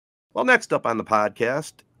Well, next up on the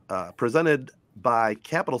podcast, presented by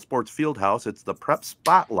Capital Sports Fieldhouse, it's the Prep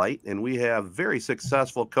Spotlight, and we have very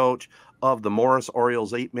successful coach of the Morrice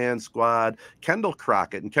Orioles 8-man squad, Kendall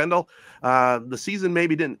Crockett. And Kendall, the season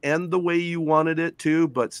maybe didn't end the way you wanted it to,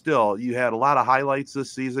 but still, you had a lot of highlights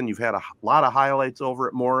this season. You've had a lot of highlights over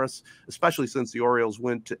at Morrice, especially since the Orioles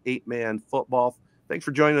went to 8-man football. Thanks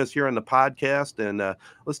for joining us here on the podcast, and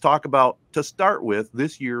let's talk about, to start with,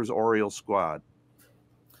 this year's Orioles squad.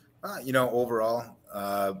 Overall,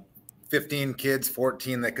 15 kids,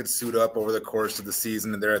 14 that could suit up over the course of the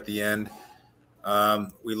season, and they're at the end.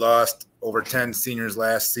 We lost over 10 seniors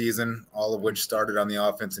last season, all of which started on the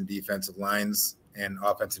offense and defensive lines and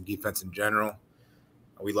offense and defense in general.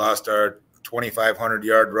 We lost our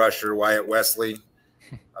 2,500-yard rusher, Wyatt Wesley.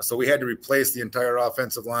 So we had to replace the entire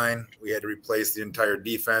offensive line. We had to replace the entire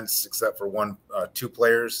defense except for two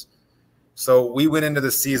players. So we went into the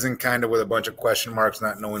season kind of with a bunch of question marks,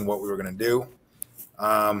 not knowing what we were going to do.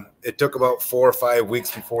 It took about 4 or 5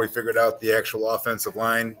 weeks before we figured out the actual offensive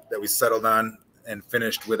line that we settled on and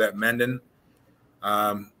finished with at Menden.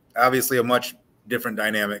 Obviously a much different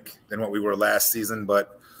dynamic than what we were last season,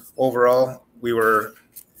 but overall we were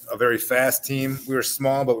a very fast team. We were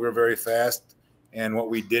small, but we were very fast. And what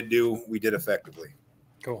we did do, we did effectively.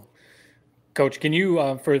 Cool. Coach, can you,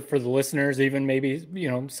 for the listeners, even maybe,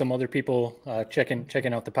 some other people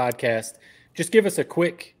checking out the podcast, just give us a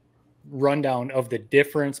quick rundown of the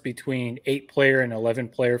difference between 8-player and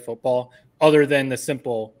 11-player football, other than the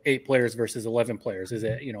simple 8 players versus 11 players? Is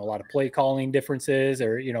it, a lot of play calling differences,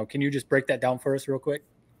 or, can you just break that down for us real quick?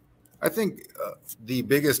 I think the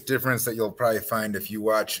biggest difference that you'll probably find if you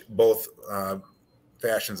watch both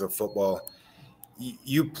fashions of football,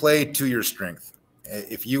 you play to your strength.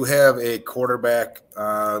 If you have a quarterback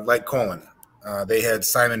like Colin, they had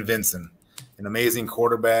Simon Vincent, an amazing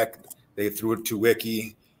quarterback. They threw it to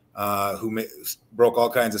Wiki, who broke all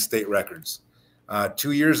kinds of state records.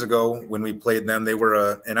 2 years ago, when we played them, they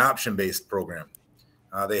were an option-based program.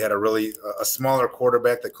 They had a smaller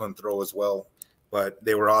quarterback that couldn't throw as well, but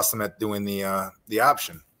they were awesome at doing the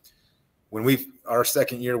option. When our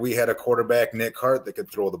second year, we had a quarterback, Nick Hart, that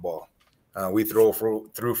could throw the ball. We threw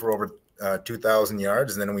for over 2,000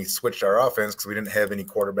 yards, and then we switched our offense because we didn't have any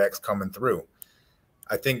quarterbacks coming through.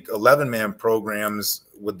 I think 11-man programs,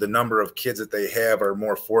 with the number of kids that they have, are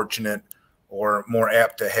more fortunate or more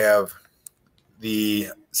apt to have the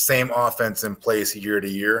same offense in place year to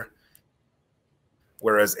year.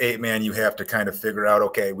 Whereas 8-man, you have to kind of figure out,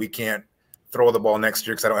 okay, we can't throw the ball next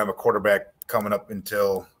year because I don't have a quarterback coming up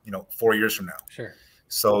until 4 years from now. Sure.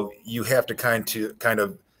 So you have to kind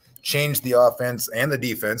of change the offense and the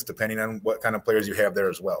defense depending on what kind of players you have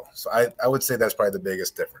there as well. So I would say that's probably the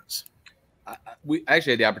biggest difference. We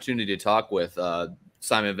actually had the opportunity to talk with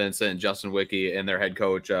Simon Vincent and Justin Wiki and their head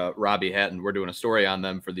coach, Robbie Hatton. We're doing a story on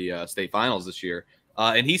them for the state finals this year.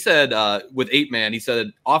 And he said with 8-man, he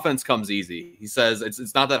said offense comes easy. He says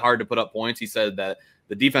it's not that hard to put up points. He said that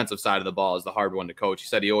the defensive side of the ball is the hard one to coach. He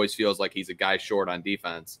said he always feels like he's a guy short on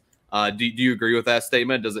defense. Do you agree with that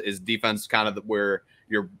statement? Is defense kind of where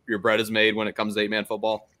your bread is made when it comes to 8-man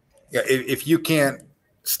football? Yeah, if you can't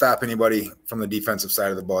stop anybody from the defensive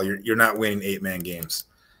side of the ball, you're not winning 8-man games.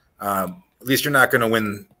 At least you're not going to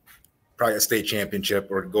win probably a state championship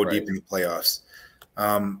or go deep in the playoffs.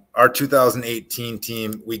 Our 2018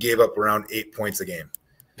 team, we gave up around 8 points a game.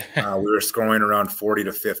 We were scoring around 40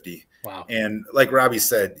 to 50. Wow. And like Robbie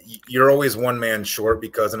said, you're always one man short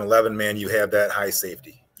because in 11-man, you have that high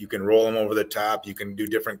safety. You can roll them over the top. You can do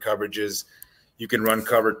different coverages. You can run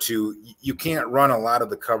cover 2. You can't run a lot of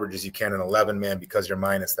the coverages you can in 11-man because you're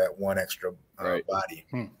minus that one extra body.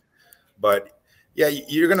 But yeah,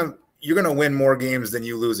 you're gonna win more games than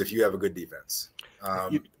you lose if you have a good defense.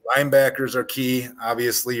 Linebackers are key.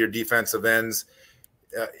 Obviously, your defensive ends.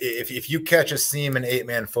 If you catch a seam in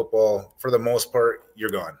 8-man football, for the most part, you're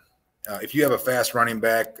gone. If you have a fast running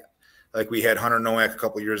back, like we had Hunter Nowak a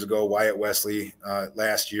couple of years ago, Wyatt Wesley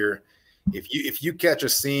last year, if you catch a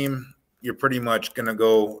seam, you're pretty much going to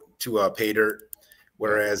go to pay dirt.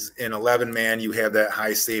 Whereas in 11-man, you have that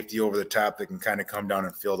high safety over the top that can kind of come down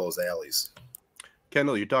and fill those alleys.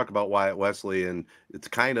 Kendall, you talk about Wyatt Wesley, and it's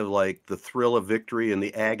kind of like the thrill of victory and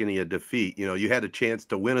the agony of defeat. You had a chance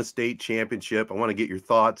to win a state championship. I want to get your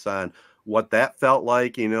thoughts on what that felt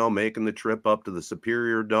like, making the trip up to the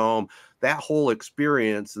Superior Dome, that whole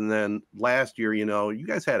experience. And then last year, you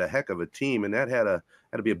guys had a heck of a team, and that had to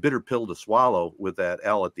be a bitter pill to swallow with that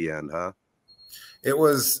L at the end, huh? It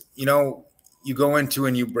was, you go into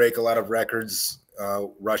and you break a lot of records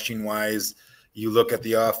rushing wise. You look at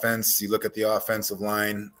the offense, you look at the offensive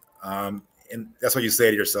line, and that's what you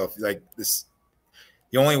say to yourself, like this,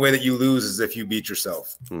 the only way that you lose is if you beat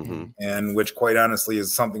yourself. And which, quite honestly,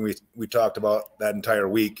 is something we talked about that entire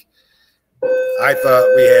week. I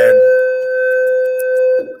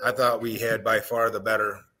thought we had by far the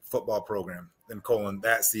better football program than Colon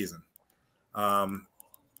that season. Colon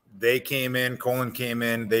came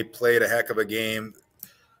in, they played a heck of a game.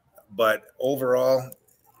 But overall,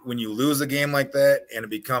 when you lose a game like that and it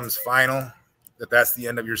becomes final, that's the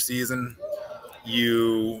end of your season,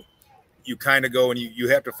 you kind of go and you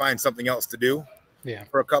have to find something else to do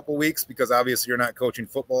for a couple weeks, because obviously you're not coaching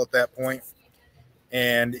football at that point.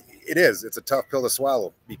 And it's a tough pill to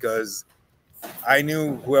swallow, because I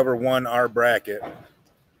knew whoever won our bracket,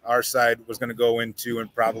 our side was going to go into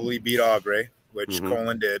and probably beat Augrey, which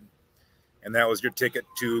Colon did. And that was your ticket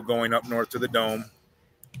to going up north to the Dome.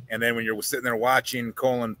 And then when you're sitting there watching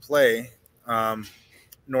Colon play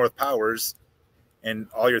North Powers, and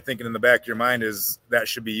all you're thinking in the back of your mind is that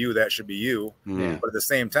should be you, that should be you. But at the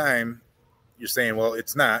same time, you're saying, well,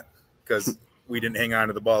 it's not, because we didn't hang on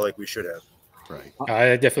to the ball like we should have. Right.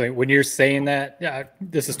 I definitely, when you're saying that,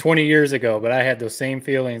 this is 20 years ago, but I had those same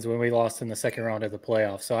feelings when we lost in the second round of the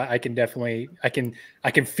playoffs. So I can definitely, I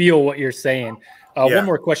can feel what you're saying. One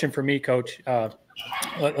more question for me, Coach.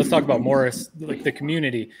 Let's talk about Morrice, like the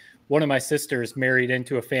community. One of my sisters married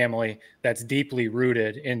into a family that's deeply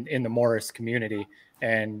rooted in the Morrice community.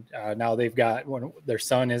 And now they've got their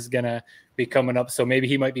son is going to be coming up. So maybe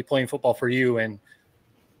he might be playing football for you in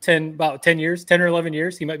about 10 years, 10 or 11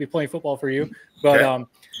 years. He might be playing football for you. But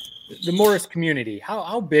the Morrice community,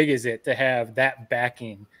 how big is it to have that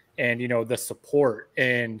backing and, the support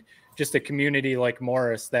and just a community like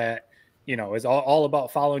Morrice that, is all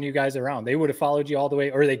about following you guys around? They would have followed you all the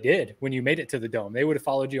way, or they did when you made it to the Dome. They would have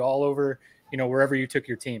followed you all over, wherever you took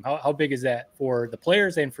your team. How big is that for the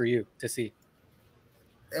players and for you to see?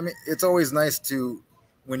 I mean, it's always nice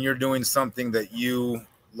when you're doing something that you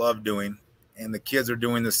love doing and the kids are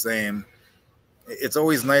doing the same. It's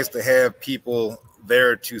always nice to have people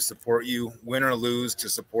there to support you, win or lose, to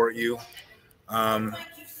support you. And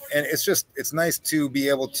it's nice to be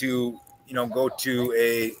able to, go to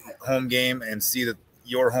a home game and see that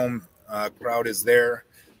your home crowd is there,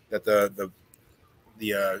 that the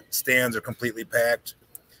stands are completely packed,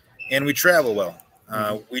 and we travel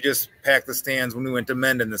well. We just packed the stands when we went to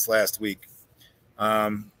Mendon this last week.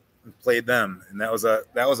 Played them, and that was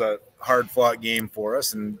a hard-fought game for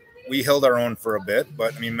us, and we held our own for a bit.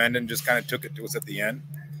 But I mean, Mendon just kind of took it to us at the end.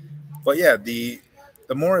 But yeah, the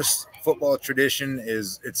Morrice football tradition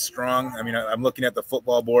it's strong. I mean, I'm looking at the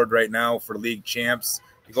football board right now for league champs.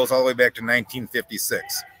 It goes all the way back to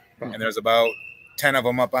 1956, and there's about 10 of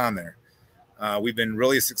them up on there. We've been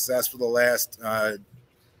really successful the last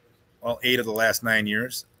 8 of the last 9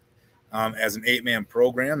 years as an 8-man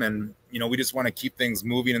program, and we just want to keep things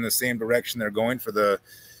moving in the same direction they're going for the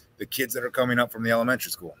kids that are coming up from the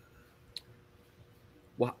elementary school.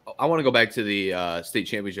 Well, I want to go back to the state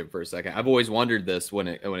championship for a second. I've always wondered this when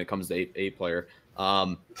it comes to eight player.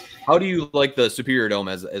 How do you like the Superior Dome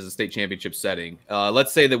as a state championship setting?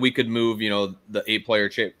 Let's say that we could move, the 8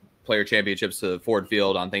 player championships to Ford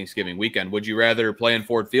Field on Thanksgiving weekend. Would you rather play in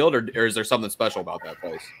Ford Field, or is there something special about that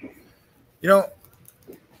place?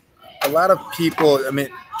 A lot of people, I mean,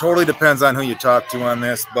 it totally depends on who you talk to on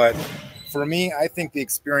this, but for me, I think the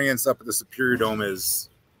experience up at the Superior Dome is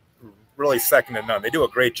really second to none. They do a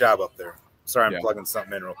great job up there. Sorry, I'm plugging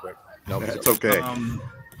something in real quick. No, it's okay.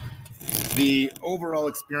 The overall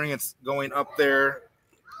experience going up there,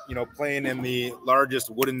 playing in the largest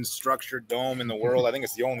wooden structured dome in the world. I think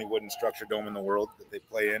it's the only wooden structured dome in the world that they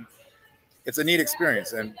play in. It's a neat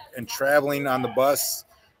experience. And traveling on the bus,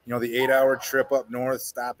 the 8-hour trip up north,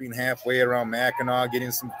 stopping halfway around Mackinac,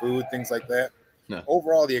 getting some food, things like that. No.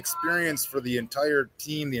 Overall, the experience for the entire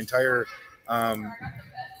team, the entire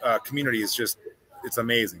community is it's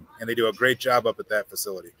amazing. And they do a great job up at that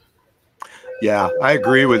facility. Yeah, I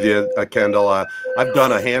agree with you, Kendall. I've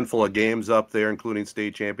done a handful of games up there, including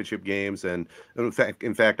state championship games, and in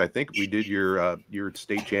fact, I think we did your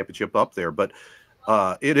state championship up there. But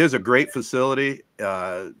it is a great facility.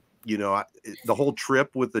 The whole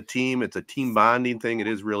trip with the team, it's a team bonding thing. It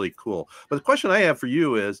is really cool. But the question I have for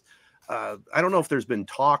you is, I don't know if there's been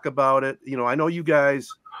talk about it. I know you guys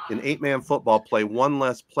in 8-man football play one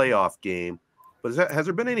less playoff game, but has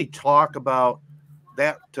there been any talk about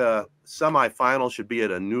that semifinal should be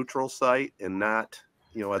at a neutral site and not,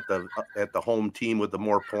 at the home team with the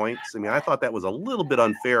more points? I mean, I thought that was a little bit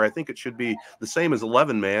unfair. I think it should be the same as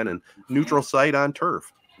 11-man and neutral site on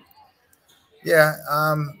turf. Yeah,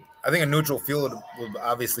 I think a neutral field would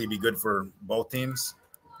obviously be good for both teams.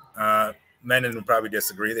 Mendon would probably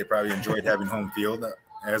disagree. They probably enjoyed having home field.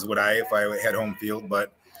 as would I if I had home field.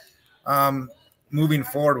 But moving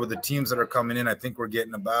forward with the teams that are coming in, I think we're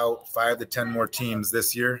getting about 5 to 10 more teams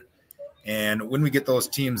this year. And when we get those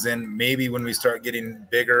teams in, maybe when we start getting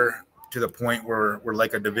bigger to the point where we're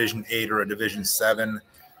like a Division 8 or a Division 7,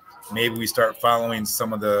 maybe we start following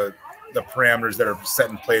some of the parameters that are set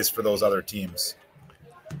in place for those other teams.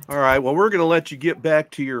 All right. Well, we're going to let you get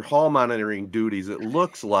back to your hall monitoring duties, it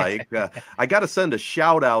looks like. I got to send a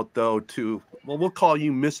shout out, though, to, well, we'll call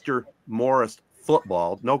you Mr. Morris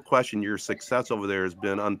Football. No question your success over there has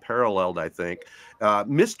been unparalleled, I think.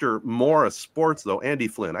 Mr. Morris Sports, though, Andy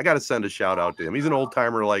Flynn, I got to send a shout out to him. He's an old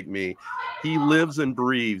timer like me. He lives and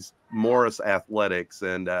breathes Morris athletics,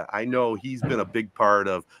 and I know he's been a big part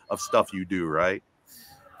of stuff you do, right?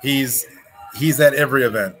 He's at every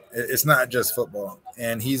event. It's not just football,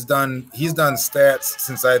 and he's done stats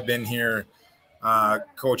since I've been here,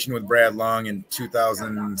 coaching with Brad Long in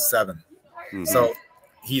 2007. Mm-hmm. So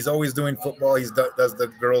he's always doing football. He does the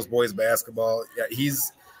girls, boys basketball. Yeah,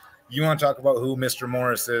 you want to talk about who Mr.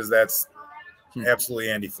 Morris is? That's absolutely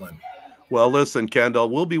Andy Flynn. Well, listen, Kendall,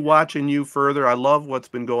 we'll be watching you further. I love what's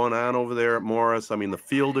been going on over there at Morris. I mean, the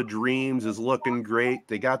Field of Dreams is looking great.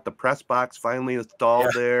 They got the press box finally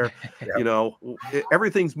installed there. Yeah. You know,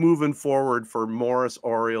 everything's moving forward for Morris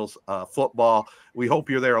Orioles football. We hope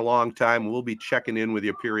you're there a long time. We'll be checking in with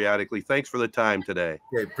you periodically. Thanks for the time today.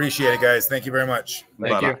 Okay, appreciate it, guys. Thank you very much.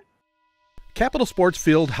 Thank you. Capital Sports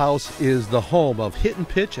Fieldhouse is the home of hit and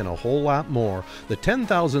pitch and a whole lot more. The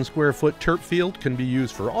 10,000 square foot turf field can be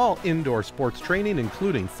used for all indoor sports training,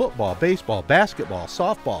 including football, baseball, basketball,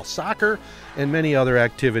 softball, soccer, and many other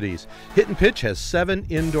activities. Hit and Pitch has 7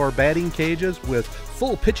 indoor batting cages with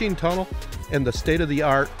full pitching tunnel and the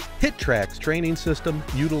state-of-the-art Hit Tracks training system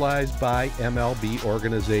utilized by MLB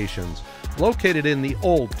organizations. Located in the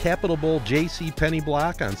old Capitol Bowl J.C. Penney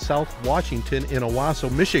block on South Washington in Owasso,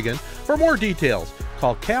 Michigan. For more details,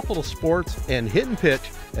 call Capital Sports and Hit and Pitch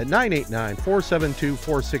at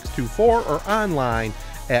 989-472-4624 or online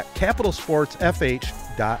at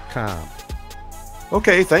capitalsportsfh.com.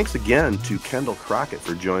 Okay, thanks again to Kendall Crockett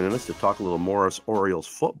for joining us to talk a little Morris Orioles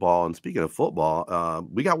football. And speaking of football,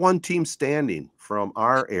 we got one team standing from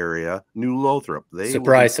our area, New Lothrop.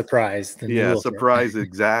 Surprise. Yeah, surprise,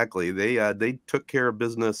 exactly. They took care of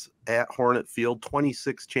business at Hornet Field,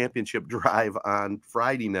 26th championship drive on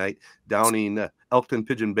Friday night, downing Elkton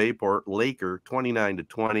Pigeon Bayport Laker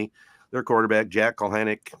 29-20. Their quarterback, Jack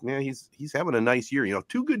Kulhanek, he's having a nice year. You know,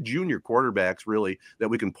 2 good junior quarterbacks, really, that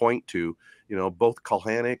we can point to. You know, both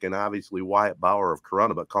Kulhanek and obviously Wyatt Bauer of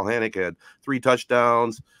Corunna. But Kulhanek had 3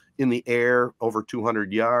 touchdowns in the air, over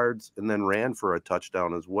 200 yards, and then ran for a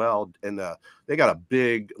touchdown as well. And they got a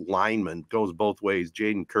big lineman, goes both ways.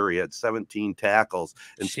 Jaden Curry had 17 tackles.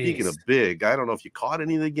 And Speaking of big, I don't know if you caught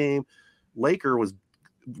any of the game. Laker was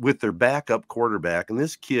with their backup quarterback, and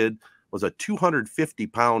this kid was a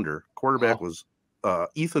 250-pounder. Quarterback was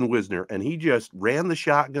Ethan Wisner, and he just ran the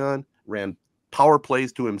shotgun, ran power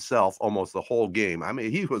plays to himself almost the whole game. I mean,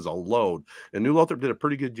 he was a load, and New Lothrop did a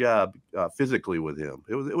pretty good job physically with him.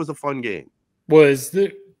 It was a fun game. Was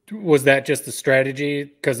that just the strategy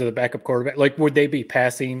because of the backup quarterback? Like, would they be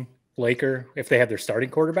passing Laker if they had their starting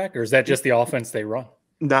quarterback, or is that just the offense they run?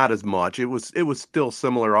 Not as much. It was still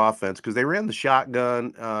similar offense because they ran the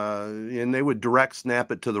shotgun and they would direct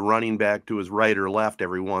snap it to the running back to his right or left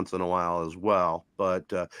every once in a while as well.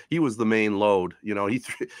 But he was the main load. You know, he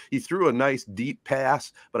threw a nice deep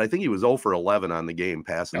pass, but I think he was 0 for 11 on the game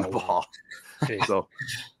passing the ball. So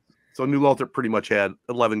New Lothrop pretty much had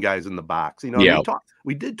 11 guys in the box. You know,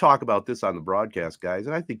 we did talk about this on the broadcast, guys,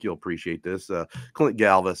 and I think you'll appreciate this. Clint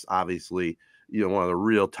Galvis, obviously, you know, one of the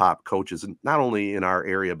real top coaches, and not only in our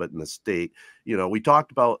area, but in the state. You know, we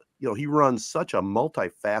talked about, you know, he runs such a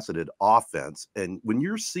multifaceted offense. And when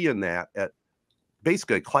you're seeing that at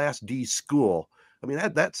basically a Class D school, I mean,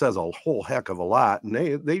 that says a whole heck of a lot.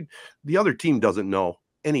 And the other team doesn't know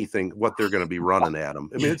anything what they're going to be running at them.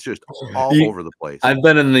 I mean, it's just all over the place. I've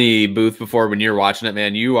been in the booth before. When you're watching it,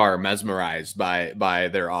 man, you are mesmerized by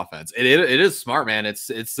their offense. It is smart, man. It's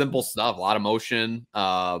simple stuff, a lot of motion.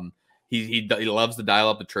 He loves to dial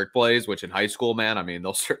up the trick plays, which in high school, man, I mean,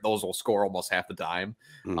 those will score almost half the time.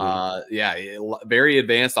 Mm-hmm. Very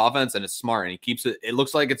advanced offense, and it's smart, and he keeps it. It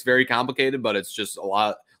looks like it's very complicated, but it's just a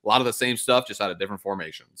lot of the same stuff, just out of different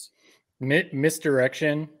formations.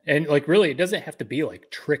 Misdirection, and like really, it doesn't have to be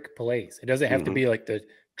like trick plays. It doesn't have to be like the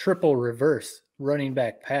triple reverse running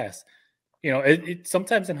back pass. You know, it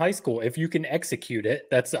sometimes in high school, if you can execute it,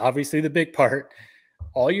 that's obviously the big part.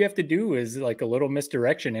 All you have to do is like a little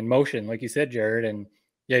misdirection in motion, like you said, Jared. And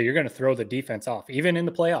yeah, you're going to throw the defense off, even in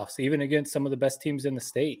the playoffs, even against some of the best teams in the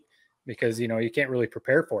state. because, you know, you can't really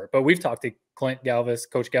prepare for it. But we've talked to Coach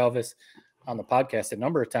Galvis on the podcast a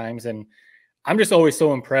number of times. And I'm just always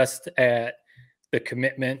so impressed at the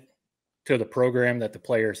commitment to the program that the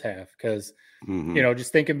players have. Because, you know,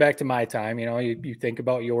 just thinking back to my time, you know, you think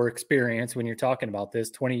about your experience when you're talking about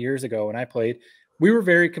this 20 years ago when I played, we were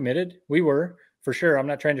very committed. We were, for sure. I'm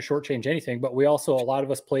not trying to shortchange anything, but we also, a lot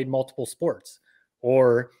of us played multiple sports.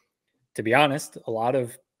 Or, to be honest, a lot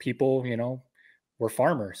of people, you know, were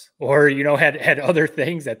farmers or, you know, had other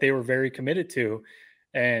things that they were very committed to.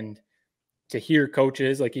 And to hear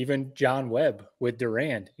coaches like even John Webb with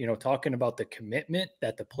Durand, you know, talking about the commitment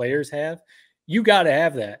that the players have, you got to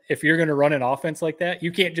have that. If you're going to run an offense like that,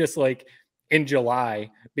 you can't just like in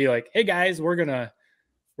July be like, hey guys, we're going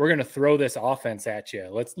to throw this offense at you.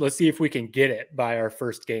 Let's see if we can get it by our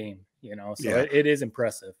first game, you know? So it is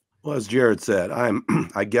impressive. Well, as Jared said,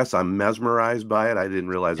 I guess I'm mesmerized by it. I didn't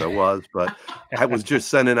realize I was, but I was just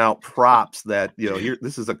sending out props that, you know, here,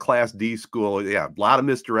 this is a Class D school. Yeah. A lot of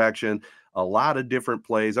misdirection, a lot of different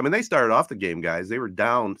plays. I mean, they started off the game, guys. They were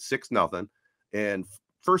down 6-0, and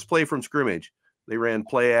first play from scrimmage, they ran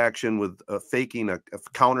play action with faking a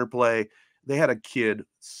counter play. They had a kid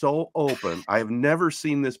so open. I have never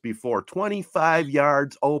seen this before. 25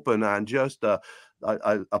 yards open on just a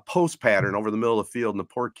post pattern over the middle of the field, and the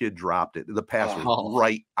poor kid dropped it. The pass was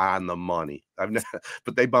right on the money.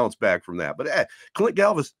 But they bounced back from that. But Clint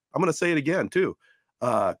Galvis, I'm going to say it again too.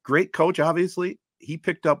 Great coach, obviously. He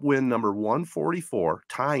picked up win number 144,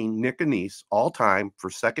 tying Nick Anise all time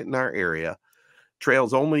for second in our area.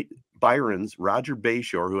 Trails only Byron's Roger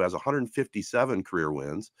Bayshore, who has 157 career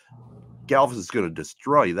wins. Galvis is going to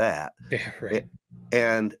destroy that. Yeah, right.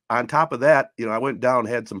 And on top of that, you know, I went down,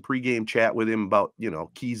 had some pregame chat with him about, you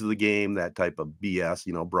know, keys of the game, that type of BS,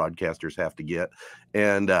 you know, broadcasters have to get.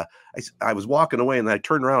 And I was walking away, and I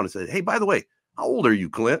turned around and said, hey, by the way, how old are you,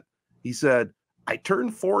 Clint? He said, I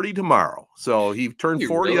turned 40 tomorrow. So he turned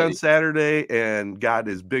 40 on Saturday and got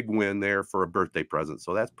his big win there for a birthday present.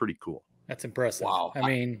 So that's pretty cool. That's impressive. Wow. I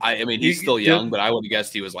mean, he's still young, but I would have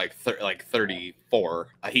guessed he was like 34.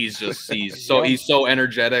 He's so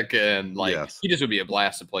energetic, and he just would be a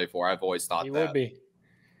blast to play for. I've always thought he that would be.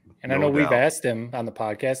 And I know we've asked him on the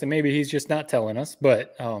podcast, and maybe he's just not telling us,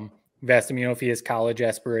 but we've asked him, you know, if he has college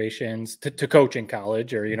aspirations to coach in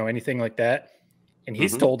college or, you know, anything like that. And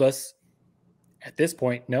he's told us at this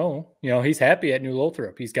point, no, you know, he's happy at New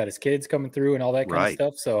Lothrop. He's got his kids coming through and all that kind of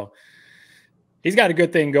stuff. So he's got a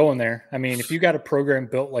good thing going there. I mean, if you got a program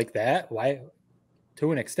built like that, why,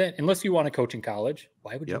 to an extent, unless you want to coach in college,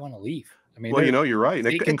 why would you want to leave? I mean, well, you know, you're right.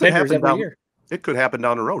 It could happen it could happen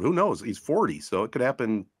down the road. Who knows? He's 40, so it could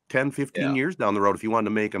happen 10, 15 years down the road if you wanted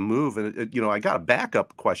to make a move. And, you know, I got a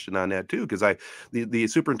backup question on that too, because the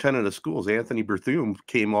superintendent of schools, Anthony Berthum,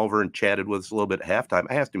 came over and chatted with us a little bit at halftime.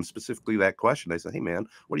 I asked him specifically that question. I said, hey, man,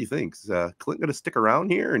 what do you think? Is Clint going to stick around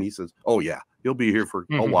here? And he says, oh, yeah, he'll be here for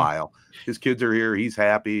a while. His kids are here. He's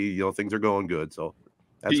happy. You know, things are going good. So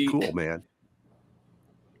that's cool, man.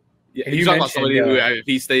 Yeah, you talk about somebody who, if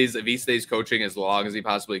he stays coaching as long as he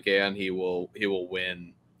possibly can, he will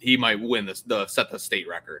win. He might win set the state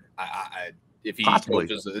record. If he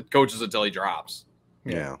coaches until he drops.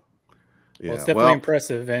 Yeah. Well, it's definitely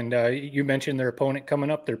impressive. And you mentioned their opponent coming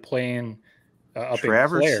up. They're playing up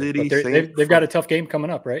Traverse in Clare, City. They've got a tough game coming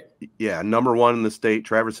up, right? Yeah, number 1 in the state,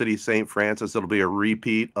 Traverse City, St. Francis. It'll be a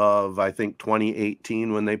repeat of, I think,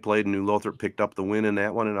 2018 when they played. New Lothrop picked up the win in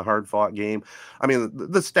that one in a hard-fought game. I mean,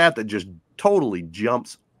 the stat that just totally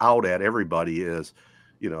jumps out at everybody is,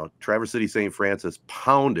 you know, Traverse City, St. Francis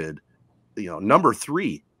pounded, you know, number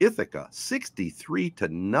 3, Ithaca,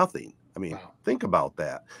 63-0. I mean, think about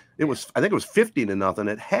that. I think it was 50-0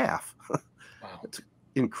 at half. Wow. It's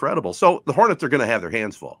incredible. So the Hornets are going to have their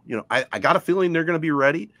hands full. You know, I got a feeling they're going to be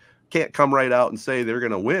ready. Can't come right out and say they're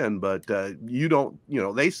going to win, but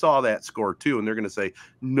they saw that score too, and they're going to say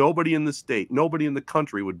nobody in the state, nobody in the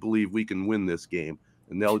country would believe we can win this game,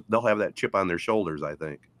 and they'll have that chip on their shoulders, I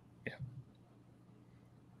think. Yeah.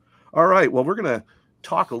 All right. Well, we're going to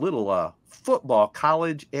talk a little football,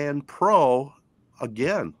 college and pro.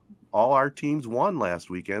 Again, all our teams won last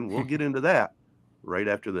weekend. We'll get into that right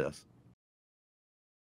after this.